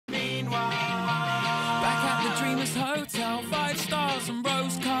Dreamers Hotel, 5 stars and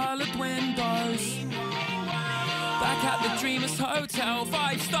rose-coloured windows. Back at the Dreamers Hotel,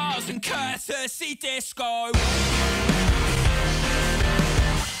 5 stars and courtesy disco.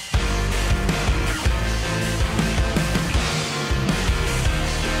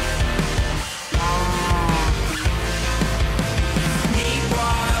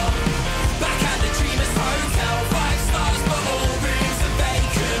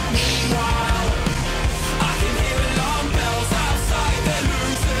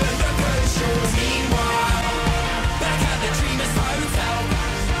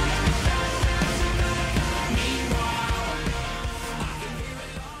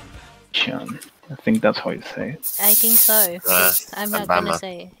 I think that's how you say it. I think so. I'm not gonna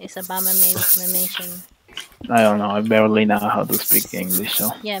say it's Amalgamation. I don't know. I barely know how to speak English,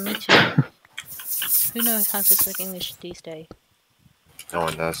 so. Yeah, me too. Who knows how to speak English these days? No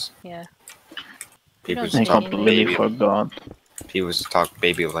one does. Yeah. People I completely forgot. People just talk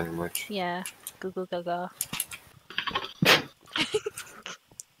baby language. Yeah. Goo gaga.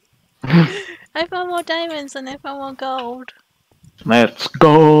 I found more diamonds and I found more gold. Let's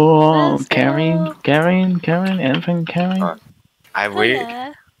go! Let's Karen, go. anything, Karen? I really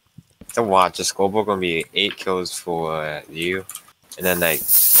to watch the scoreboard gonna be 8 kills for you, and then like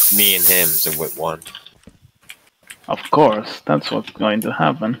me and him so with 1. Of course, that's what's going to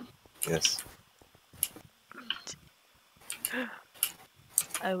happen. Yes.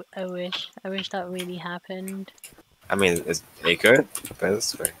 I wish that really happened. I mean, it could, but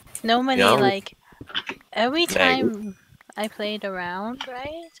it's fair. Normally, You know? like every time I played around,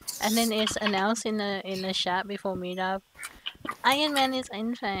 right, and then it's announced in the chat before meetup, Iron Man is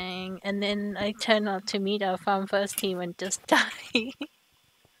entering, and then I turn up to meetup, found first team, and just die.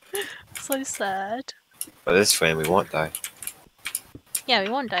 So sad. But this frame, we won't die. Yeah, we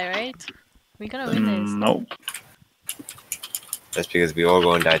won't die, right? We're gonna win this. Nope. That's because we all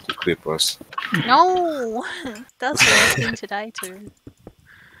gonna die to creepers. No! That's the worst thing to die to.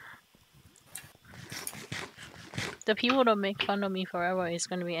 The people that make fun of me forever is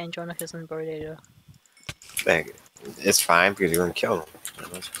gonna be Andronicus and Bordato. Like, it's fine because you're gonna kill them.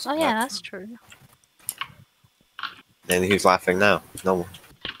 Oh yeah, that's true. And who's laughing now? No one.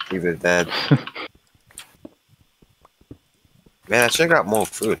 Either dead. Man, I should have got more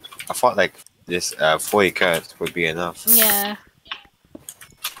food. I thought like this 40 carrots would be enough. Yeah.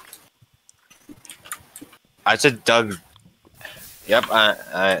 I just dug. Yep,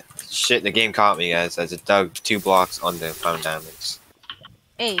 shit, the game caught me, guys. I just dug 2 blocks on the found diamonds.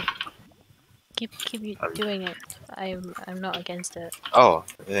 Hey, keep doing it. I'm not against it. Oh,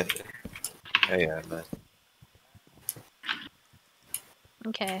 yeah, man.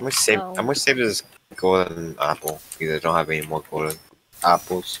 Okay. I'm gonna save this golden apple because I don't have any more golden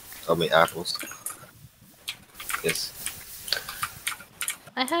apples. I mean apples. Yes.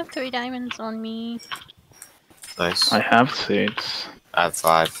 I have 3 diamonds on me. Nice. I have 6. I have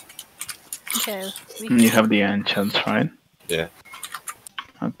 5. Okay. You have the enchants, right? Yeah.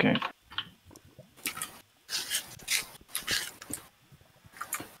 Okay.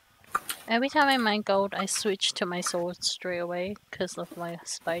 Every time I mine gold, I switch to my sword straight away because of my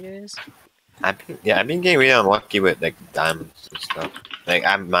spiders. I've been getting really unlucky with like diamonds and stuff. Like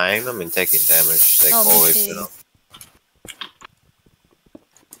I'm mining them and taking damage like always, you know.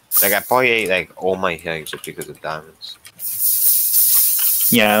 Like I probably ate like all my healing just because of diamonds.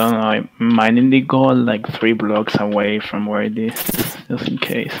 Yeah, I don't know. I'm mining the gold like 3 blocks away from where it is, just in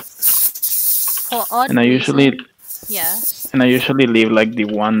case. For odd and I usually leave like the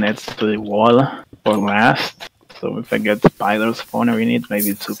one next to the wall for last. So if I get spiders spawning in it, maybe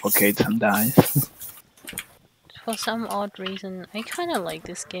it suffocates and dies. For some odd reason, I kind of like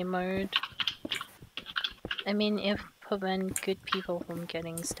this game mode. I mean, it prevents good people from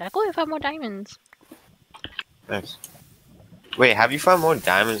getting stuck. Oh, I found more diamonds. Nice. Wait, have you found more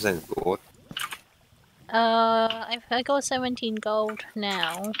diamonds than gold? I got 17 gold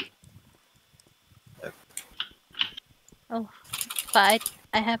now. Oh, but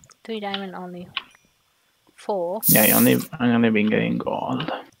I have 3 diamond only. 4. Yeah, I only been getting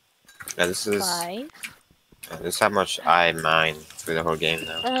gold. Yeah, this is 5. Yeah, this is how much I mine through the whole game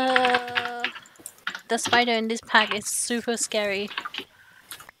now. The spider in this pack is super scary.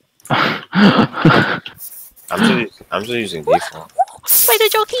 I'm just using default. Spider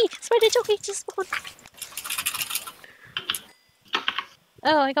jockey! Spider jockey just spawned!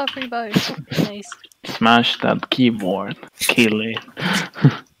 Oh, I got 3 bows. Nice. Smash that keyboard. Kill it.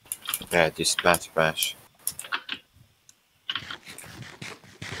 Yeah, just smash.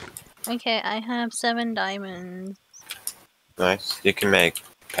 Okay, I have 7 diamonds. Nice. You can make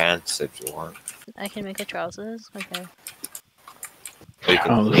pants if you want. I can make a trousers. Okay. Or you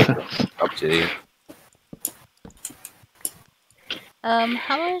can up to you.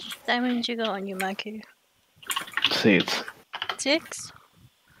 How much diamonds you got on you, Maku? 6. 6?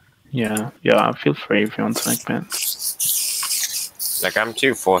 Yeah, feel free if you want to make pants. Like I'm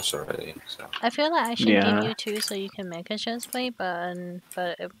 2 force already, so. I feel like I should give you 2 so you can make a chest plate, but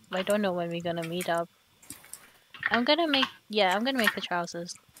I don't know when we're gonna meet up. I'm gonna make the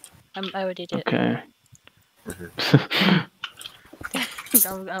trousers. I already did. Okay.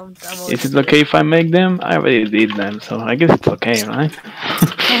 I'm Is it okay if I make them? I already did them, so I guess it's okay, right?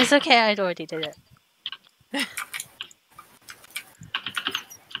 It's okay, I already did it.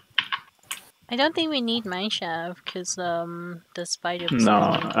 I don't think we need mineshaft because the spider.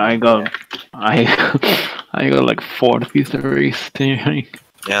 No, I got like 43 steering.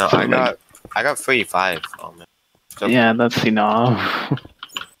 Yeah, so I got 35 on me. So yeah, that's enough.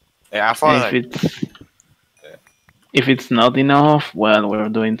 Yeah, I thought if it's not enough, well, we're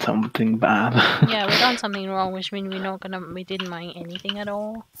doing something bad. Yeah, we've done something wrong, which means we didn't mine anything at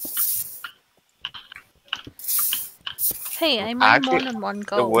all. Hey, I mined more than 1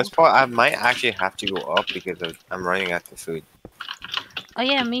 gold. The worst part, I might actually have to go up because I'm running out of food. Oh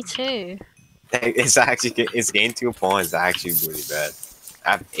yeah, me too. It's getting to a point. It's actually really bad.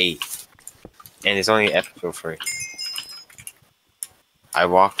 I have 8, and it's only episode 3. I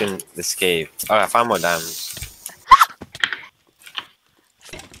walked in this cave. Oh, I found more diamonds.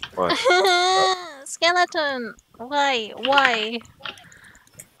 What? Skeleton! Why?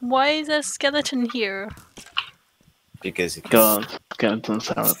 Why is a skeleton here? Because skeletons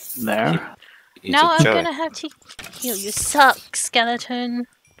are there. Now I'm gonna have to kill you. Suck, skeleton.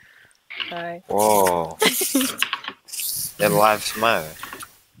 Sorry. Whoa. Their lives matter.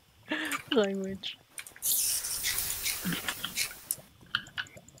 Language.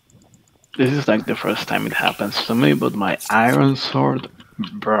 This is like the first time it happens to me, but my iron sword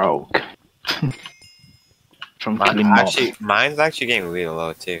broke. From killing mobs. Mine's actually getting really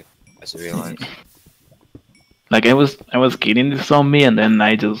low too. I just realized. Like I was killing the zombie, and then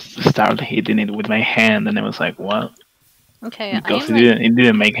I just started hitting it with my hand, and I was like, "What?" Okay, because it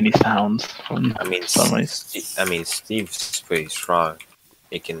didn't make any sounds. From Steve's pretty strong.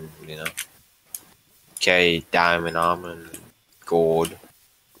 He can, carry diamond armor and gold.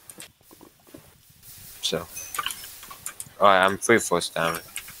 So, alright, I'm 3 force diamond.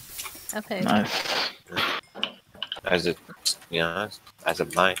 Okay. Nice. As a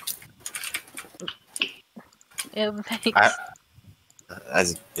 9.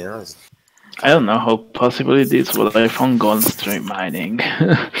 I don't know how possible it is, but I found gold stream mining.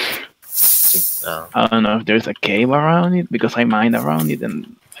 I don't know if there's a cave around it, because I mined around it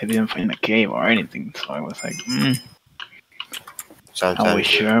and I didn't find a cave or anything, so I was like, Are we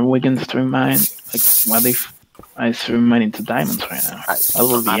sure we can stream mine? Like, what if I stream mine into diamonds right now? That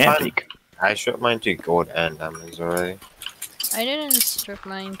will be epic. I stripped mine to gold and diamonds already. I didn't strip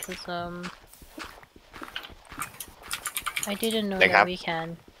mine because I didn't know that we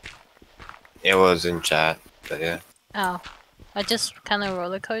can. It was in chat, but yeah. Oh, I just kind of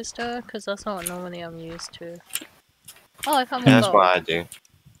roller coaster because that's not normally I'm used to. Oh, I found more gold. That's what I do.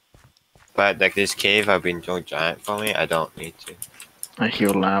 But like this cave I've been so giant for me, I don't need to. I hear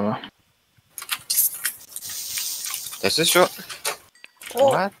lava. This is short. Oh.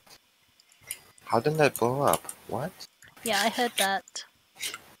 What? How did that blow up? What? Yeah, I heard that.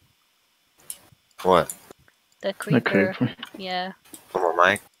 What? The creeper. Yeah. From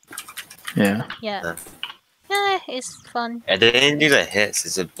my mic? Yeah. Yeah. Yeah, it's fun. It didn't do the hits,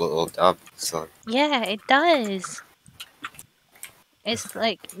 it just blew up. So. Yeah, it does. It's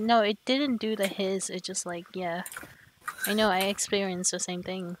like, no, it didn't do the hits, it just like, yeah. I know, I experienced the same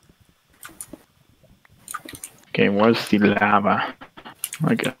thing. Okay, where's the lava?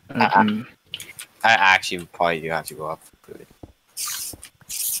 Okay, I actually probably do have to go up for it.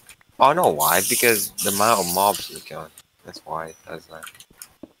 Oh, no, why? Because the amount of mobs we killing. That's why it does that.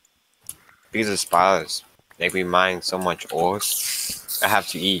 Because of spiders. Like, we mine so much ores, I have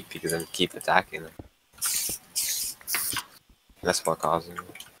to eat because I keep attacking them. That's what causes it.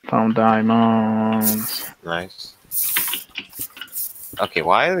 Found diamonds. Nice. Okay,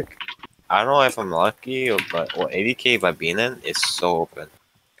 why? I don't know if I'm lucky, but 80k by being in is so open.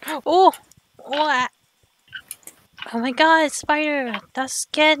 Oh! What? Oh my god, spider! That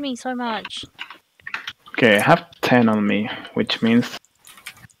scared me so much. Okay, I have 10 on me, which means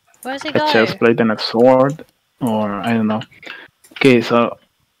where's it a chest plate and a sword, or I don't know. Okay, so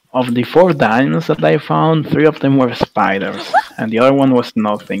of the 4 diamonds that I found, 3 of them were spiders, and the other one was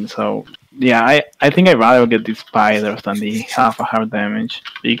nothing, so Yeah, I think I'd rather get the spiders than the half a heart damage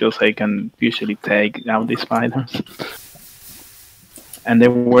because I can usually take out the spiders. And they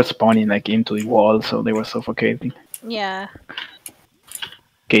were spawning like into the wall, so they were suffocating. Yeah.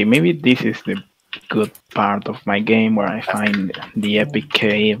 Okay, maybe this is the good part of my game where I find the epic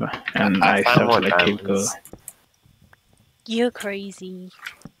cave and I found start more to like keep going. diamonds. You're crazy.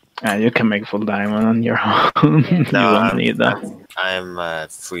 You can make full diamond on your own. You No, won't need that. I'm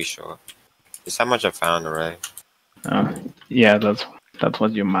free sure. It's how much I found already. Yeah, that's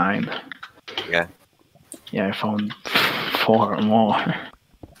what you mind. Yeah. Yeah, I found 4 more.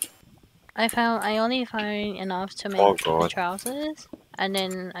 I only find enough to Oh, make the God. trousers, and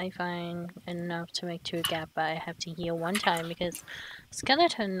then I find enough to make 2 gap, but I have to heal 1 time because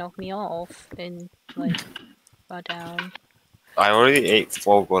skeleton knocked me off and like got down. I already ate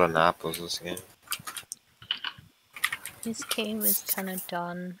 4 golden apples this game. This cave is kind of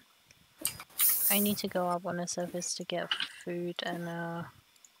done. I need to go up on the surface to get food and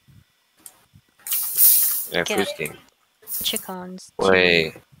Yeah, get fish game. chickens.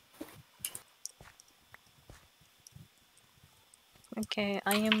 Wait. Okay,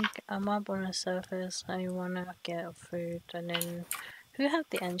 I'm up on the surface. I wanna get food and then who have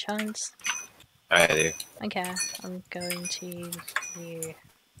the enchants? I do. Okay, I'm going to you.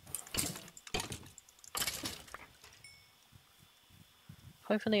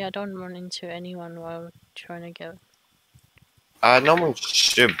 Hopefully I don't run into anyone while trying to get... No one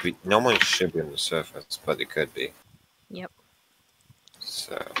should be on the surface, but it could be. Yep.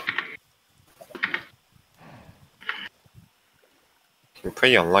 So you're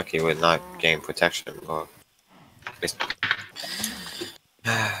pretty unlucky with not getting protection, but it's...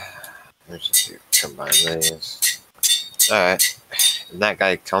 Let's just combine these. Alright. If that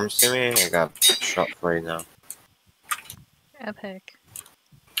guy comes to me, I got shot right now. Epic.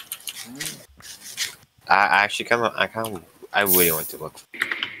 I really want to look.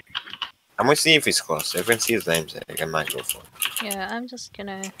 I'm gonna see if he's close. If I can see his name tag, I might go for it. Yeah, I'm just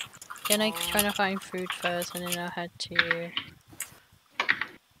gonna try to find food first and then I'll head to...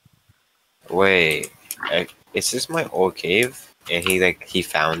 Wait, is this my old cave? And he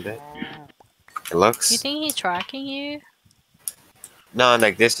found it? It looks... You think he's tracking you? No,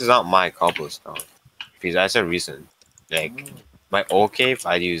 like, this is not my cobblestone. Because that's a reason. Like, my old cave,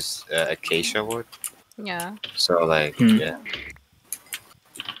 I use acacia wood. Yeah. So, like, yeah.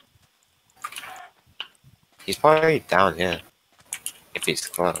 He's probably down here. If he's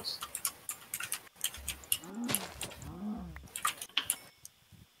close.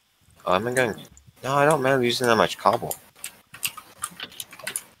 Oh, am I going? No, I don't remember using that much cobble.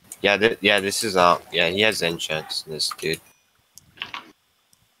 Yeah, this is yeah, he has enchants, this dude.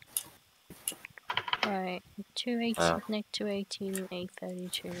 Right. 218, Nick 218,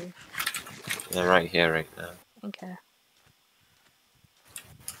 832. I'm right here right now. Okay.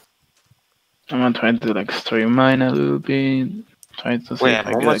 I'm gonna try to like streamline a little bit. Try to see Wait, if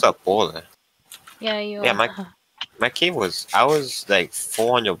I'm I almost get... up border. Yeah, you Yeah, are. my cave was... I was like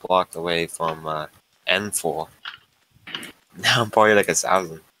 400 blocks away from N4. Now I'm probably like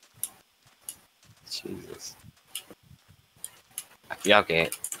 1,000. Jesus. Yeah, okay.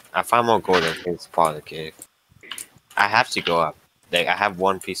 I found more gold in his part of the cave. I have to go up. Like, I have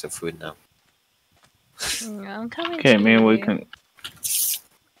 1 piece of food now. I'm coming Okay, to maybe we you. can...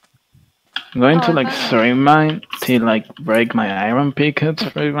 I'm going to like streamline till like break my iron pickets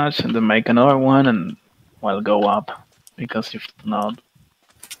pretty much and then make another one and well go up. Because if not...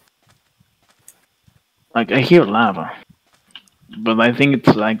 Like I hear lava. But I think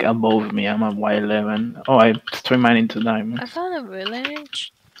it's like above me. I'm at Y11. Oh, I streamline into I diamonds. found a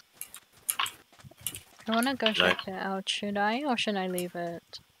village. I wanna go check it out. Should I or should I leave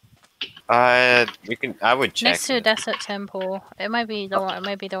it? We can... I would check Next to it. Desert Temple. It might be the one. It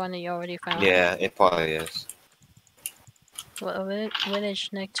might be the one that you already found. Yeah, it probably is. What, a village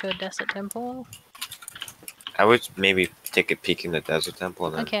next to a Desert Temple? I would maybe take a peek in the desert temple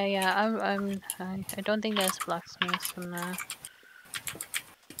and then... Okay, yeah. I don't think there's blacksmiths in there.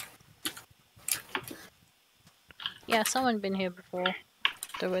 Yeah, someone been here before.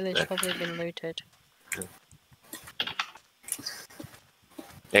 The village probably been looted.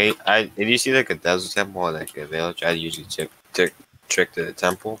 Hey, if you see like a desert temple or like a village, I usually trick to the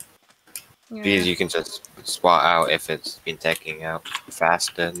temple. Yeah. Because you can just spot out if it's been taking out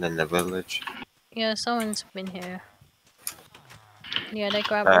faster than the village. Yeah, someone's been here. Yeah, they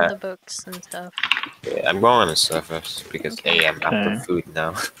grab all the books and stuff. Yeah, I'm going on the surface because I'm after food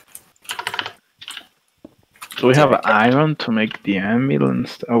now. Do we have iron to make the anvil and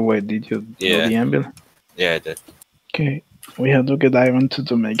stuff? Oh wait, did you do the anvil? Yeah, I did. Okay. We had to get iron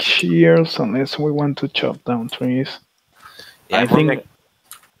to make shears unless we want to chop down trees. Yeah, I think.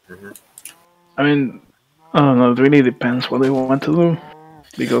 I mean, I don't know. It really depends what they want to do.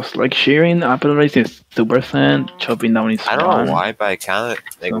 Because like shearing apple race is 2%, chopping down is I don't 1. know why, but I kind of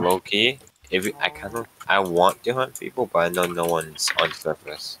like So- low key. I want to hunt people, but I know no one's on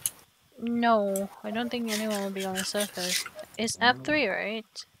surface. No, I don't think anyone will be on the surface. It's F3, right?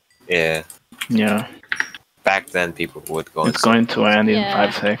 Yeah. Yeah, Back then, people would go. it's going to end in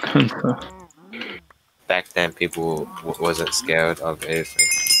Yeah. 5 seconds. So. Back then, people wasn't scared of anything.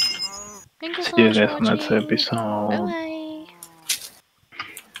 Thank you so See you much for guys on next watching. episode. Bye bye.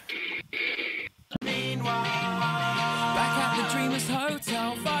 Back at the Dreamers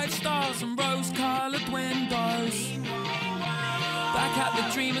Hotel, 5 stars and rose-coloured windows. Back at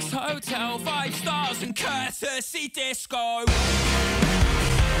the Dreamers Hotel, 5 stars and courtesy disco.